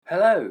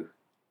Hello,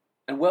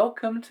 and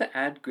welcome to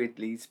Ad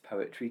Gridley's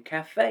Poetry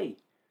Cafe,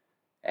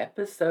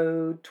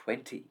 episode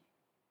 20.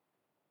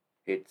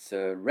 It's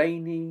a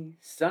rainy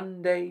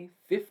Sunday,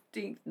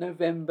 15th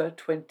November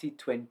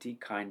 2020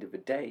 kind of a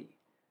day.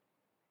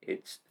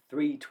 It's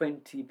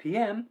 3:20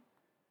 p.m.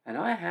 and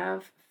I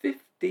have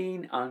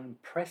 15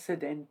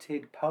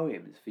 unprecedented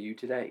poems for you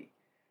today,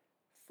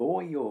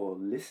 for your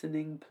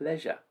listening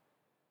pleasure.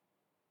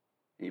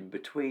 In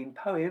between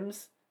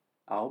poems,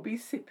 I'll be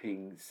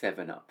sipping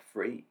 7-Up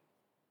free.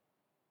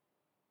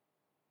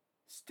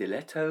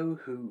 Stiletto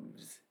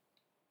Hooves.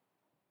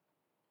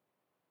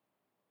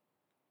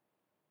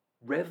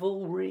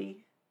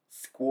 Revelry,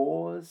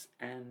 squaws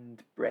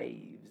and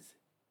braves,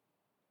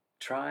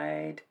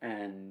 tried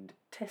and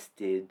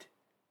tested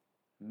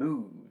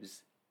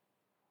moves.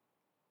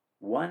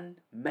 One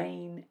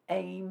main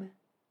aim,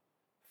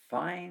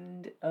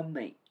 find a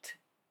mate.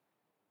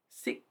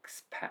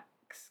 6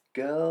 packs,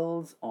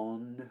 girls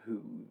on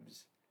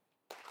hooves.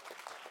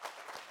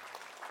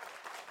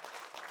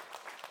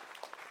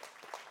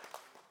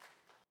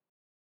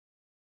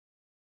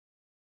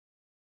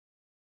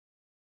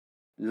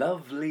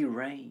 Lovely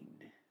rain.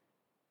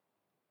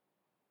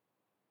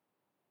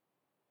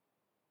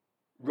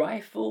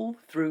 Rifle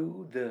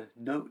through the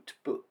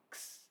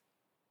notebooks.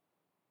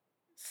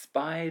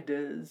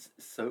 Spiders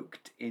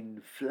soaked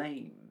in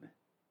flame.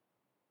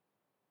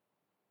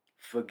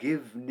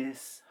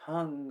 Forgiveness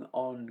hung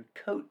on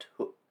coat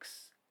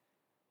hooks.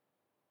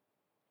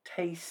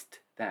 Taste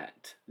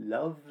that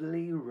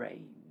lovely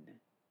rain.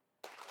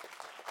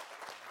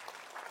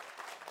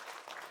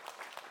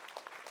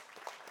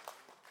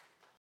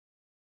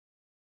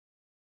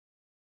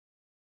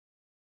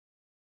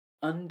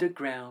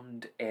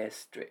 Underground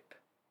airstrip.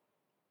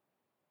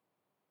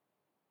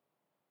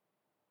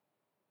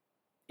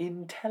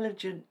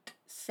 Intelligent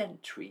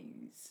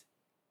sentries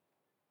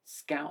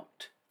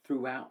scout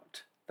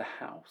throughout the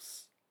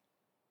house.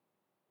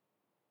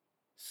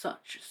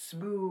 Such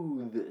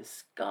smooth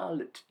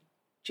scarlet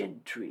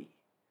gentry.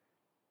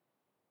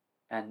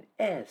 An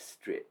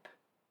airstrip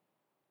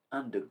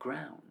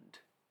underground.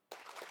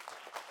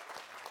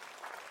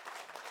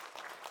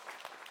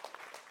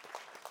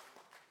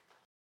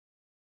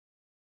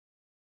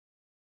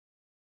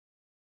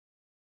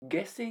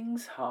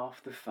 Guessing's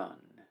half the fun.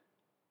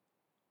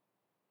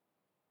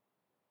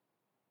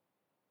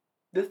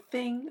 The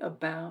thing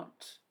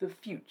about the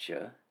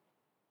future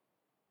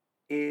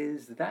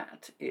is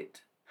that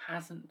it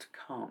hasn't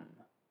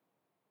come.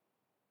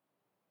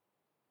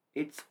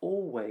 It's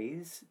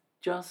always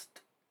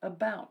just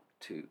about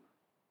to.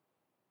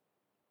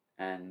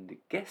 And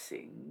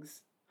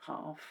guessing's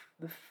half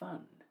the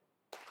fun.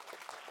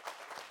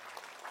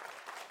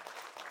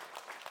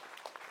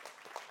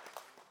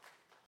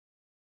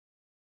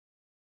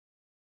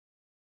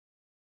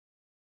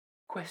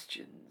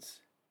 Questions.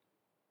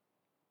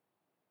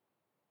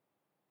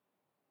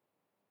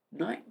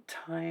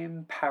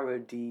 Nighttime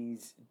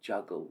parodies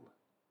juggle.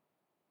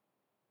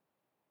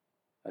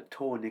 A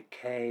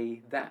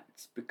tourniquet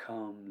that's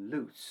become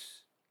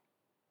loose.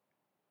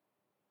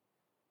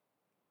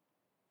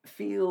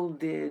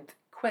 Fielded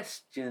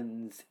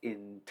questions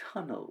in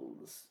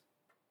tunnels.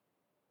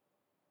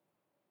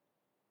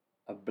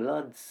 A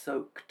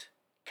blood-soaked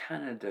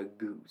Canada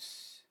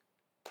goose.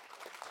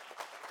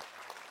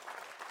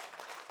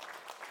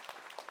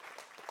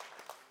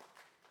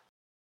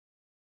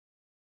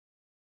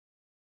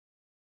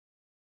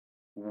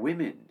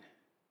 Women.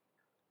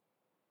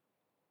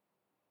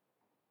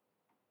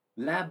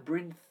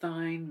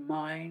 Labyrinthine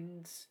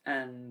minds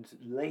and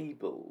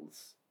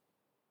labels.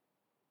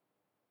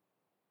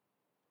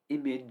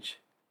 Image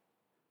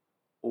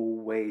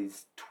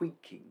always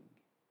tweaking.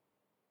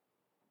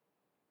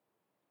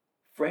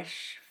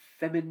 Fresh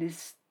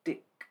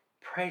feministic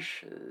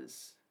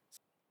pressures.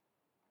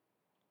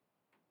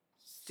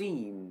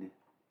 Seen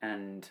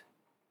and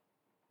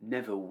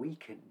never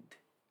weakened.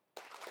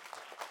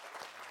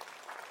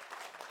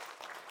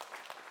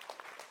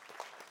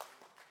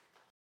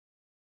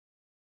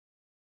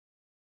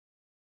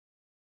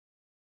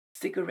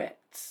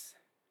 Cigarettes.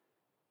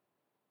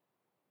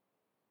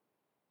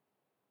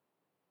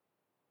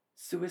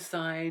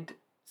 Suicide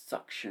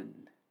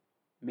suction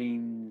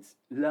means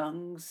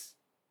lungs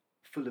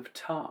full of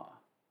tar.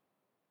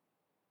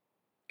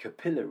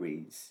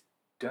 Capillaries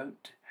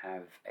don't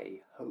have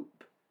a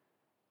hope.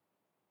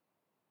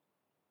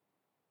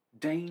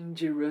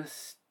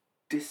 Dangerous,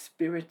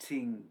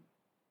 dispiriting,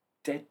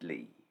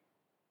 deadly.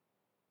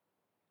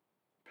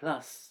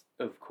 Plus,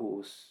 of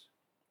course,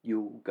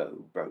 you'll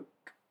go broke.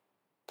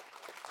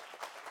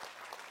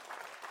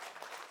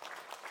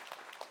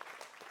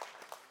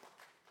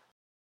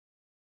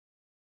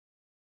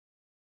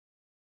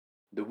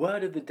 The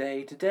word of the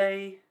day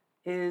today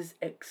is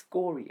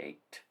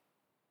excoriate.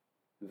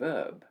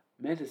 Verb,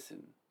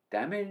 medicine,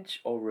 damage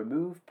or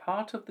remove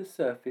part of the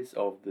surface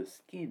of the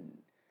skin.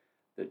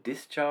 The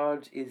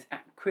discharge is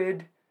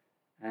acrid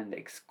and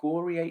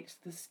excoriates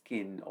the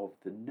skin of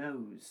the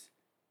nose.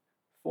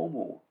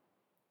 Formal,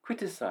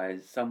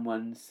 criticize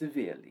someone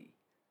severely.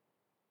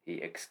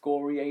 He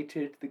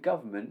excoriated the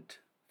government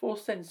for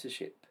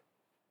censorship.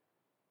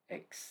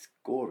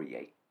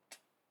 Excoriate.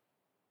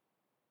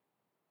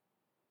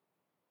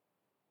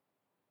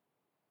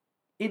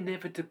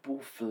 Inevitable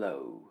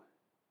flow.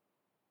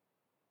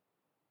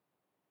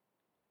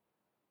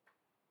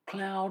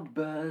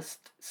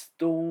 Cloudburst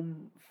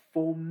storm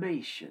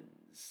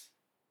formations.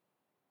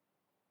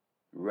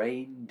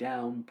 Rain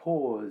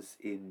downpours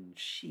in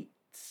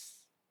sheets.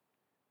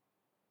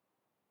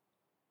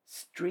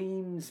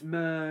 Streams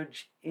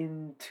merge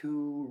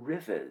into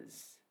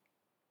rivers.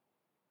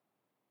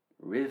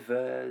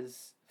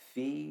 Rivers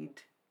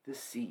feed the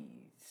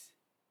seas.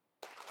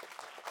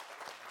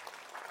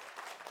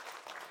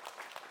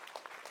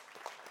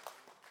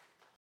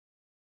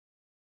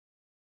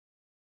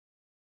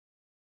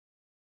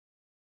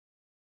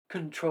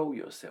 Control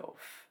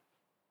yourself.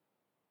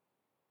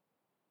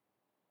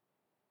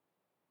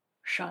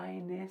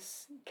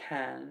 Shyness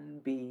can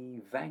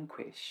be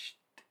vanquished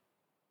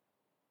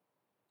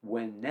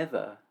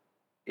whenever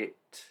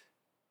it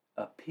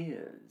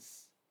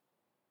appears.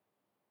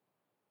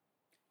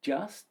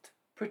 Just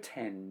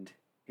pretend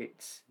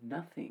it's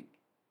nothing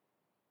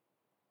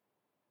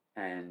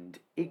and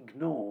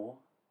ignore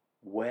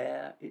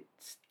where it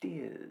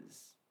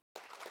steers.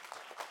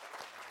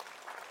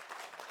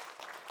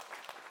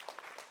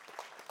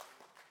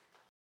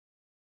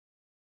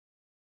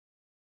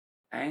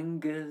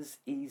 Angers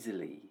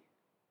easily.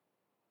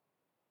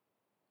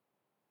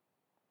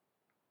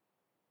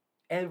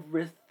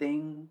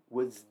 Everything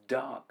was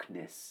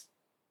darkness,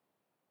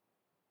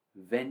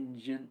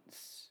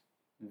 vengeance,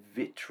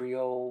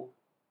 vitriol,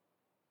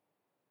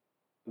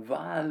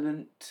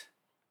 violent,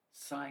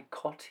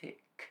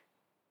 psychotic,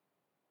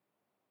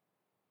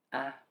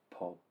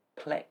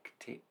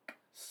 apoplectic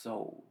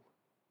soul.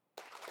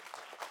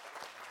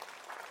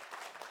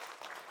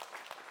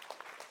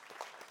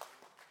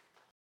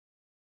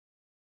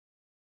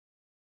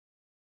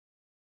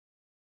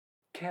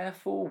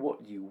 Careful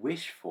what you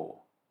wish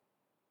for.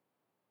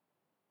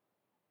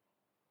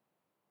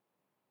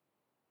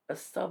 A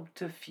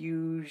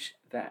subterfuge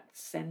that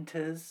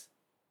centers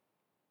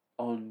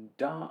on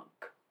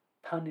dark,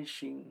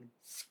 punishing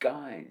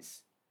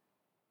skies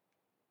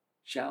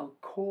shall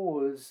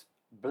cause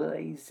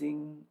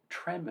blazing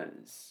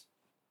tremors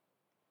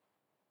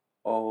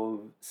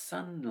of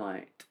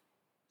sunlight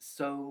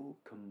so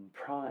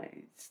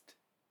comprised.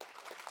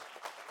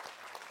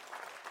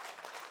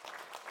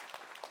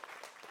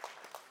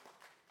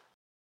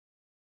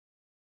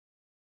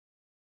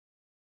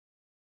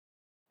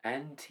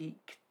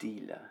 Antique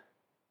dealer.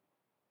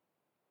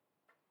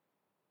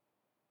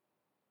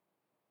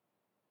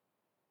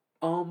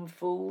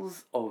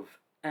 Armfuls of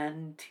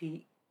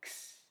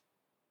antiques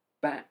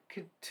back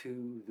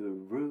to the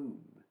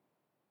room.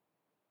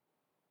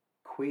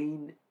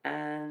 Queen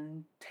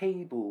Anne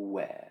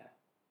tableware,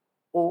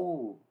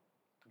 all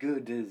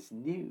good as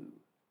new.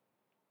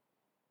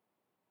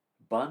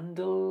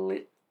 Bundle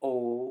it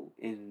all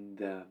in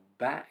the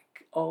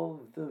back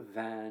of the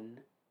van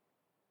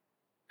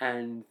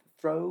and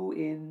throw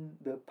in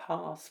the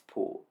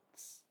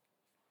passports.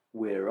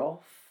 We're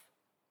off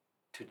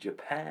to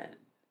Japan.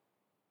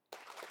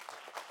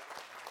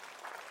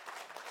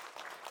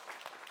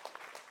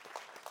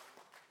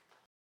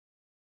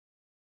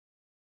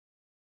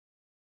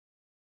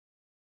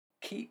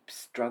 Keep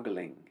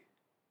struggling.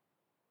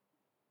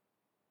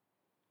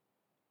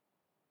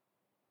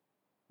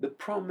 The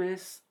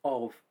promise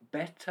of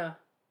better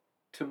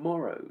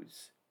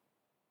tomorrows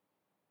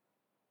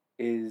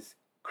is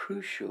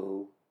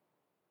crucial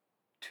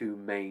to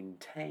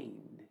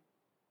maintain.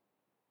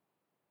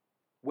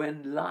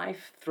 When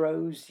life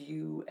throws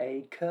you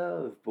a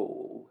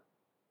curveball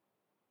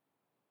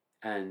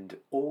and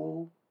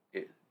all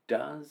it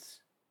does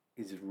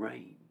is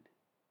rain.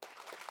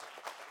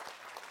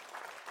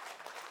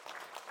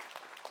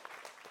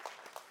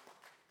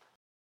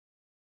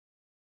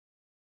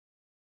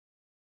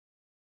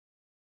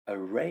 A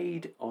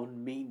raid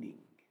on meaning.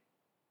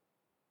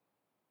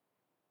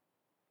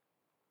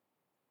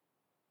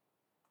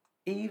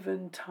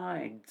 Even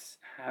tides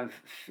have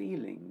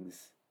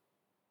feelings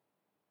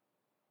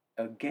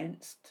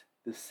against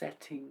the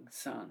setting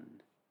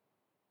sun.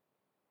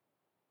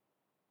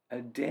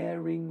 A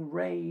daring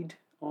raid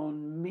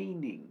on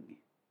meaning.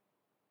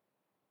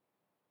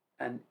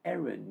 An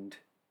errand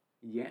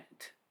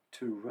yet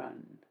to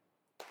run.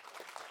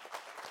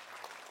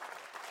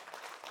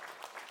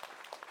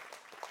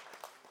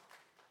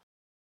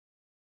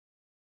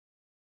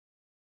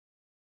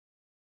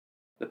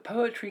 The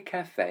Poetry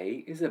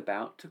Cafe is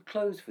about to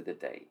close for the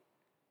day.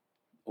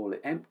 All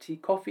the empty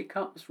coffee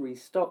cups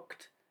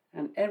restocked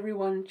and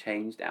everyone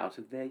changed out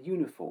of their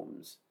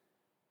uniforms.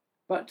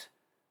 But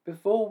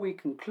before we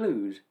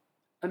conclude,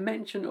 a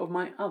mention of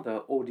my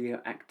other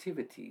audio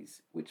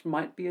activities which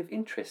might be of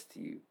interest to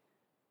you.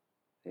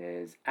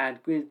 There's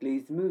Ad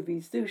Gridley's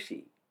movie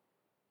Sushi.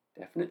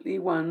 Definitely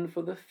one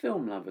for the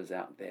film lovers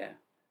out there.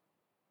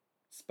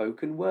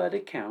 Spoken word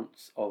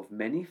accounts of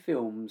many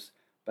films,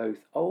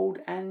 both old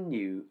and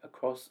new,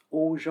 across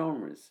all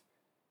genres.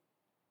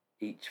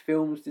 each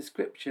film's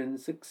description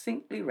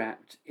succinctly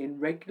wrapped in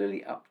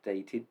regularly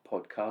updated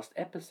podcast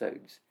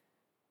episodes,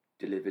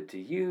 delivered to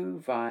you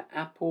via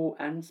Apple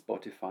and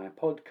Spotify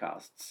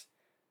podcasts.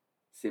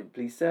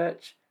 Simply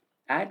search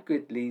Ad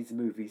Gridley's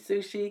Movie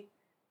Sushi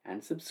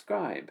and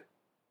subscribe.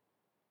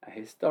 A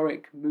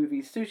historic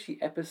movie sushi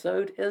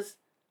episode is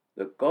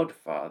The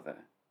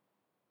Godfather.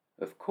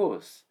 Of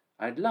course,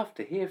 I'd love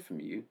to hear from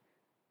you.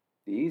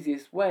 The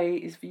easiest way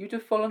is for you to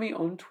follow me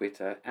on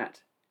Twitter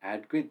at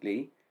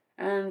 @AdGridley,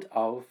 and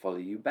I'll follow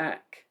you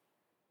back.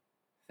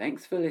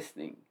 Thanks for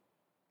listening,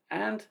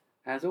 and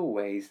as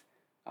always,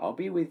 I'll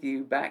be with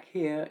you back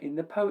here in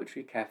the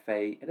Poetry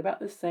Cafe at about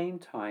the same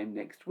time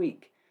next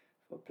week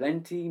for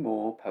plenty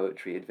more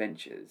poetry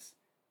adventures.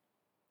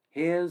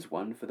 Here's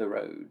one for the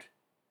road.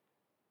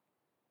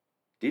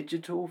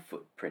 Digital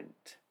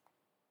footprint.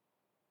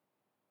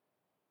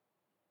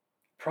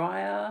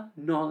 Prior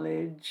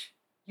knowledge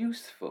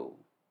useful.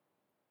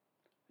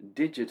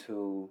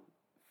 Digital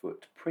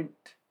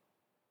footprint.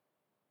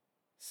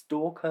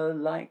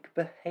 Stalker-like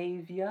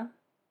behavior,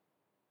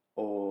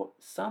 or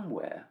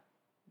somewhere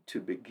to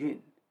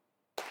begin.